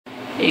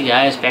Hey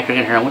guys, back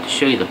again here. I want to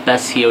show you the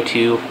best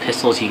CO2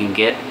 pistols you can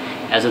get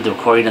as of the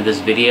recording of this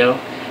video.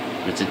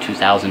 It's in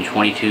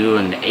 2022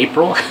 in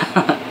April.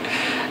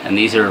 And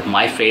these are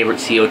my favorite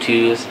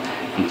CO2s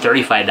from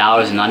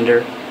 $35 and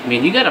under. I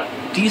mean, you got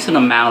a decent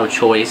amount of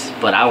choice,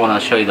 but I want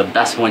to show you the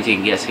best ones you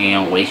can get so you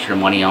don't waste your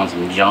money on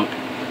some junk.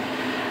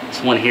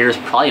 This one here is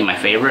probably my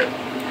favorite.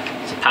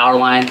 It's a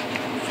Powerline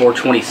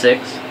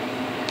 426.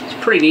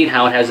 It's pretty neat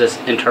how it has this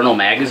internal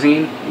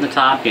magazine on the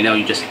top. You know,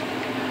 you just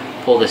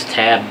pull this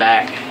tab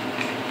back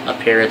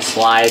up here, it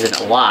slides and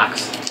it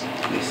locks.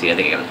 Let me see, I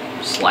think I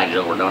gotta slide it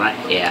over, don't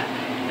I? Yeah.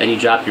 Then you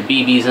drop your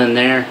BBs in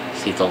there.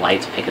 See if the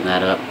light's picking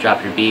that up.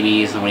 Drop your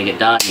BBs, and when you get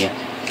done, you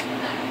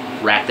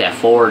rack that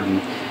forward,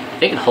 and I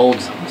think it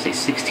holds, I want to say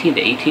 16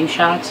 to 18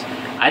 shots.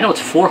 I know it's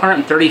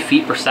 430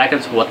 feet per second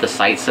is what the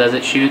site says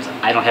it shoots.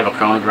 I don't have a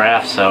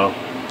chronograph, so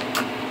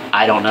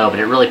I don't know, but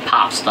it really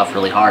pops stuff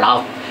really hard.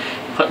 I'll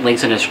put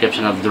links in the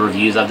description of the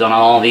reviews I've done on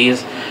all of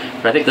these.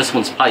 But I think this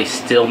one's probably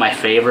still my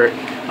favorite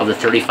of the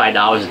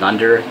 $35 and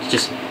under. It's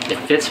just, it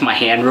fits my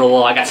hand real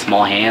well. I got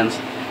small hands.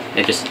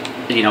 It just,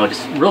 you know,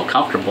 just real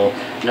comfortable.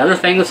 Another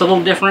thing that's a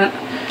little different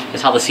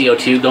is how the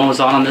CO2 goes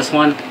on this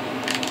one.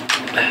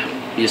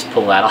 You just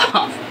pull that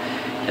off.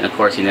 And of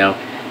course, you know,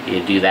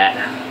 you do that,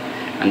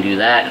 undo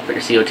that, put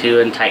your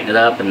CO2 in, tighten it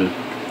up, and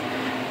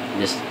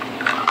just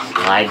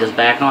slide this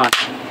back on.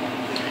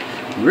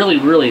 Really,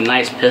 really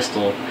nice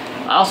pistol.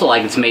 I also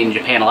like it's made in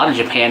Japan. A lot of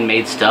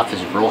Japan-made stuff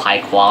is real high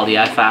quality,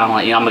 I found.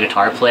 Like, you know, I'm a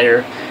guitar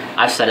player.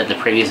 I've said it in the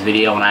previous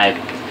video when I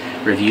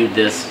reviewed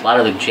this. A lot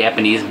of the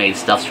Japanese-made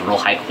stuff's real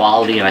high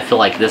quality, and I feel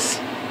like this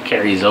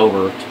carries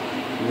over.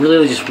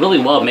 Really, just really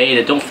well made.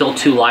 It don't feel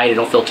too light. It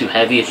don't feel too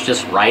heavy. It's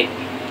just right.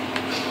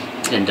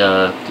 And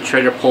the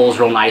trigger pull is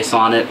real nice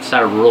on it. It's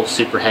not a real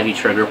super heavy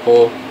trigger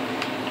pull.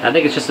 And I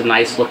think it's just a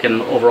nice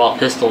looking overall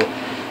pistol.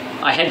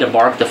 I had to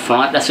mark the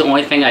front. That's the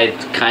only thing I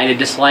kind of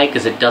dislike,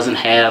 is it doesn't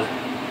have,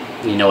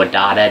 you know, a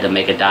dot. I had to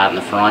make a dot in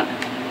the front.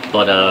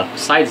 But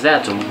besides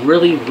that, it's a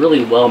really,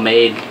 really well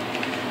made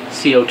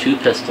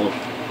CO2 pistol.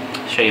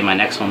 I'll show you my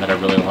next one that I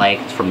really like.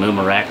 It's from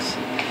Moomerex.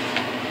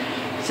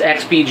 It's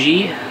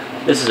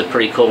XBG. This is a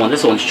pretty cool one.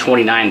 This one's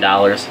 $29.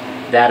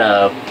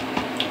 That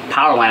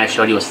Powerline I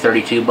showed you was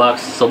 32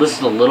 bucks. So this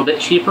is a little bit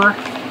cheaper.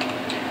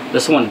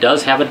 This one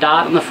does have a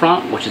dot in the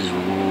front, which is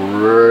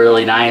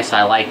really nice.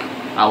 I like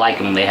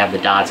them when they have the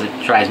dots. It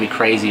drives me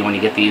crazy when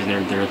you get these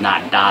and there's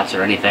not dots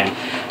or anything.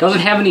 It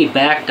doesn't have any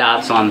back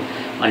dots on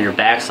your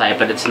backside,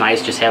 but it's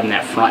nice just having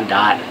that front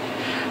dot.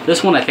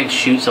 This one I think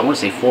shoots, I want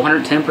to say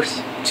 410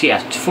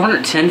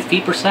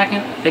 feet per second.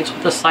 I think that's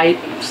what the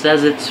site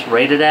says it's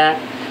rated at.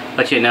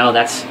 But you know,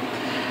 that's,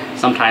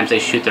 sometimes they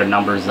shoot their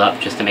numbers up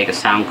just to make it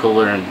sound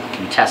cooler, and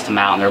you test them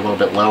out and they're a little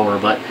bit lower.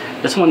 But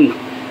this one,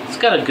 it's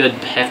got a good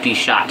hefty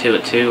shot to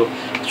it too.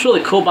 What's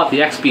really cool about the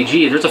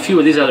XBG, there's a few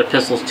of these other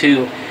pistols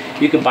too.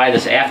 You can buy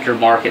this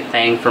aftermarket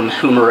thing from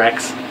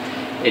Moomerex,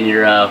 and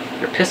your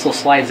pistol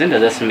slides into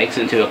this and makes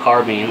it into a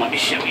carbine. Let me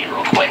show you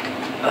real quick.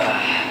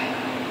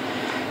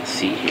 Let's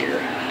see here.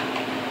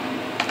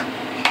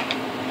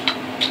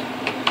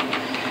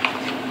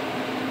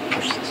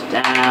 Push this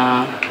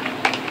down.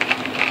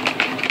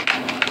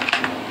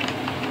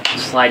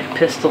 Slide the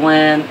pistol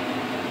in.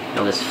 You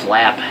know, this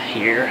flap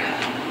here.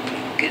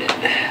 Get it.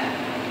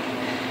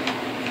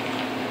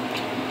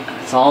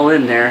 It's all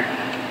in there.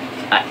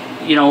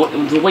 You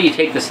know, the way you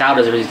take this out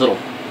is there's these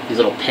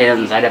little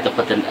pins. I'd have to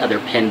put the other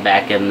pin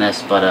back in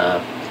this,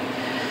 but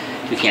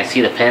you can't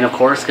see the pin, of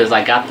course, because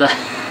I got the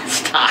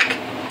stock.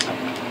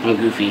 I'm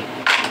goofy.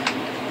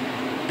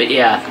 But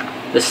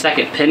yeah, the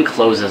second pin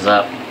closes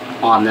up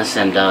on this,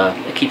 and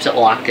it keeps it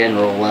locked in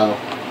real well.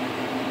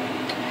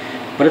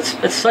 But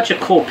it's such a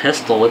cool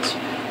pistol. It's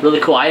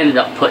really cool. I ended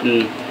up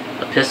putting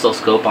a pistol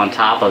scope on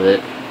top of it,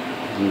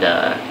 and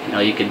you know,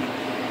 you can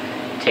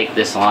take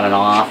this on and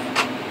off.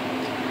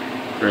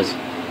 There's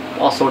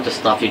all sorts of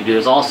stuff you can do.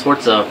 There's all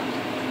sorts of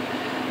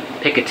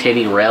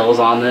Picatinny rails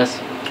on this.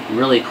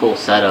 Really cool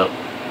setup.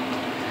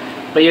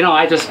 But you know,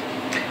 I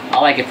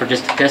like it for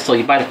just a pistol.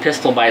 You buy the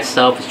pistol by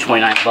itself, it's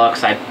 29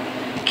 bucks. I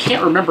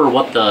can't remember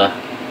what the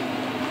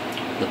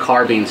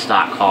carbine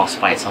stock costs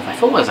by itself. I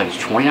feel it was like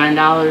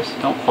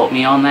 $29. Don't quote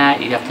me on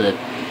that. You have to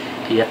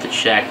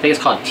check. I think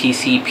it's called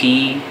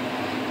TCP.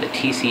 The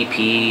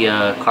TCP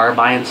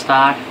carbine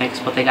stock, I think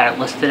is what they got it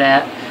listed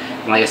at.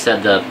 And like I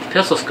said, the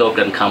pistol scope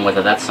doesn't come with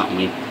it. That's something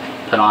we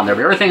put on there.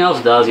 But everything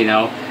else does, you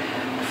know.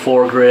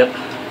 Foregrip.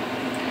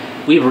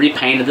 We've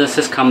repainted this.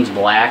 This comes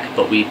black,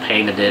 but we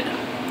painted it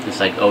just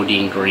like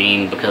Odin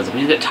green because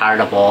we get tired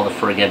of all the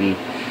friggin'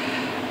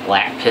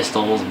 black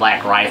pistols,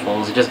 black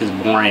rifles. It just gets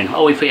boring.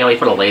 Oh, we put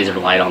a laser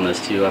light on this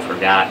too. I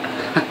forgot.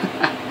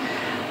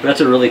 But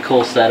that's a really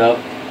cool setup.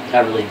 I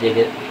really dig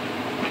it.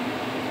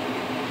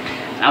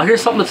 Now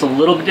here's something that's a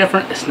little bit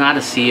different. It's not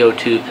a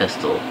CO2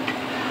 pistol.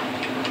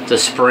 It's a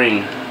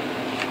spring.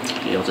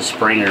 You know, it's a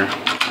Springer.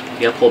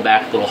 You gotta pull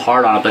back a little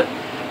hard on it, but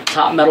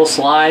top metal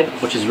slide,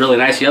 which is really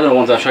nice. The other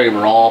ones I'll show you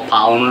were all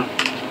polymer.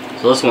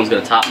 So this one's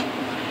got a top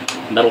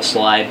metal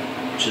slide,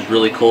 which is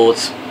really cool.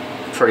 It's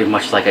pretty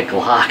much like a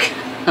Glock.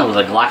 It was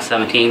a Glock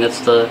 17.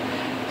 Is it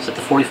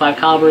the 45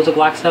 caliber is a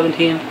Glock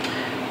 17?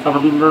 If I'm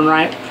remembering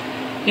right.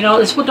 You know,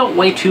 this one don't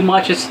weigh too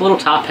much. It's a little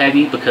top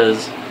heavy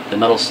because the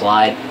metal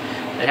slide.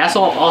 It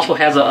also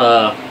has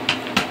a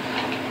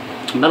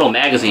metal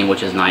magazine,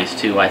 which is nice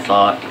too, I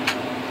thought.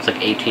 It's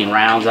like 18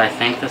 rounds, I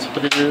think that's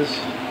what it is.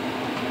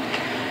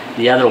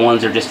 The other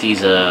ones are just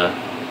these, let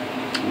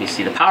me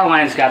see, the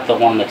Powerline's got the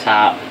one on the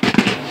top,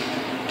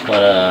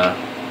 but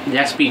the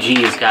XBG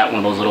has got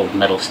one of those little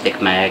metal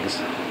stick mags.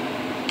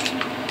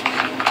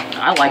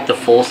 I like the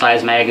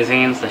full-size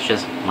magazines, that's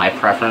just my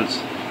preference.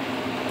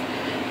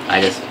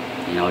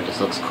 You know, it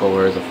just looks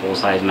cooler as a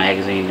full-size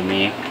magazine to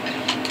me.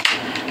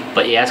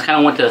 But yeah, I just kind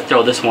of wanted to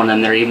throw this one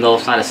in there, even though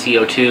it's not a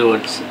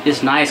CO2.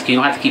 It's nice because you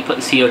don't have to keep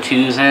putting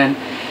CO2s in.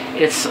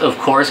 It's, of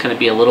course, going to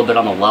be a little bit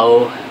on the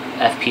low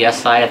FPS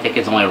side. I think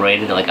it's only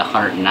rated at like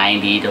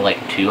 190 to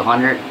like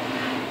 200.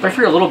 But if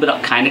you're a little bit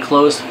up kind of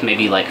close,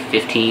 maybe like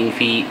 15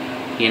 feet,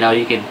 you know,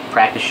 you could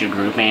practice your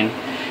grouping.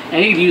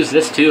 And you can use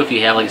this too if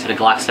you have, like I said, a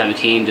Glock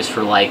 17 just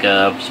for like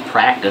just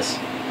practice.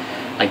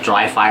 Like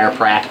dry fire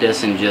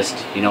practice and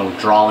just, you know,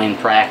 drawing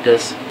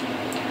practice.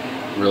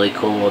 Really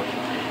cool.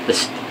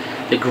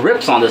 The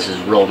grips on this is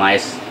real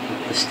nice.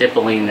 The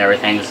stippling and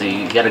everything, so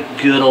you got a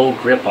good old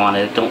grip on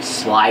it. Don't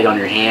slide on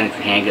your hand if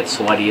your hand gets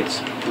sweaty. It's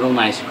a real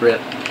nice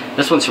grip.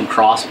 This one's from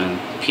Crossman,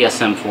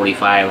 PSM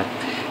 45. I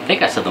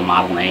think I said the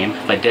model name.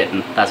 If I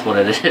didn't, that's what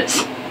it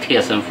is.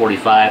 PSM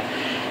 45.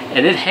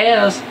 And it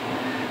has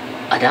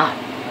a dot.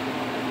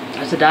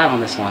 There's a dot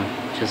on this one.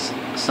 Just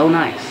so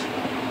nice.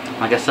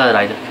 Like I said,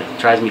 it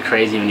drives me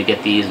crazy when you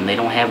get these and they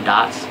don't have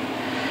dots.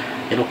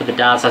 They don't put the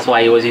dots. That's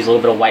why you always use a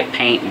little bit of white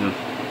paint and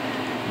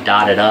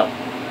dot it up.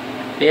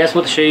 But yeah, I just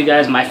want to show you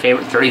guys my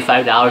favorite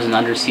 $35 and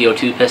under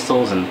CO2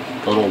 pistols, and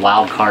the little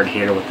wild card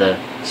here with the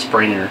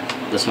Springer.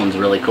 This one's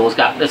really cool. It's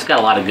got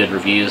a lot of good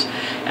reviews,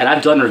 and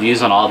I've done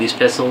reviews on all these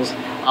pistols.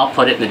 I'll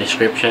put it in the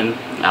description.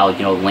 I'll,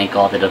 you know, link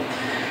all the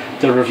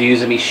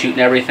reviews of me shooting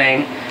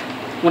everything.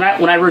 When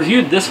I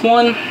reviewed this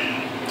one,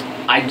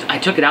 I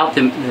took it out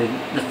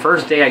the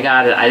first day I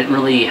got it. I didn't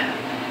really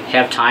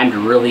have time to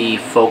really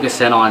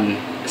focus in on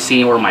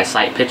seeing where my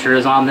sight picture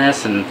is on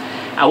this, and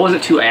I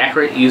wasn't too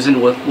accurate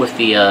using with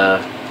the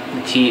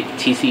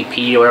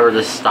TCP or whatever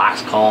this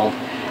stock's called.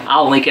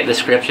 I'll link it in the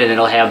description.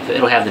 It'll have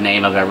the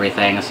name of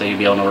everything, so you'll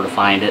be able to know where to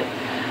find it.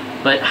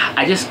 But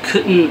I just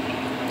couldn't.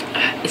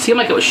 It seemed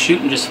like it was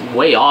shooting just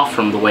way off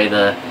from the way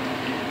the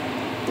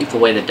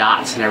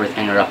dots and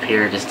everything are up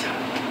here. Just,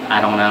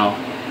 I don't know.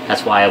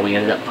 That's why we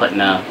ended up putting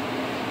a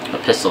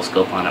pistol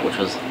scope on it, which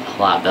was a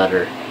lot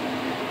better.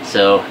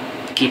 So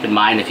keep in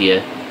mind, if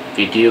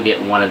you do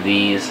get one of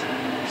these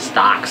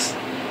stocks,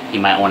 you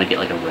might want to get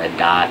like a red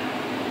dot,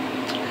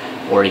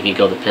 or you can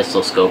go the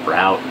pistol scope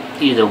route.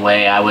 Either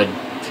way, I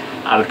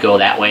would go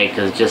that way,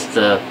 because just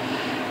the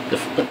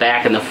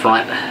back and the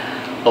front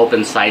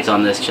open sights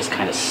on this just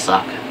kind of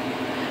suck.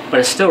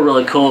 But it's still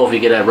really cool if you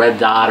get a red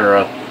dot or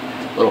a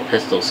little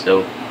pistol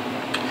scope.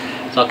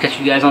 So I'll catch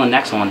you guys on the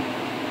next one.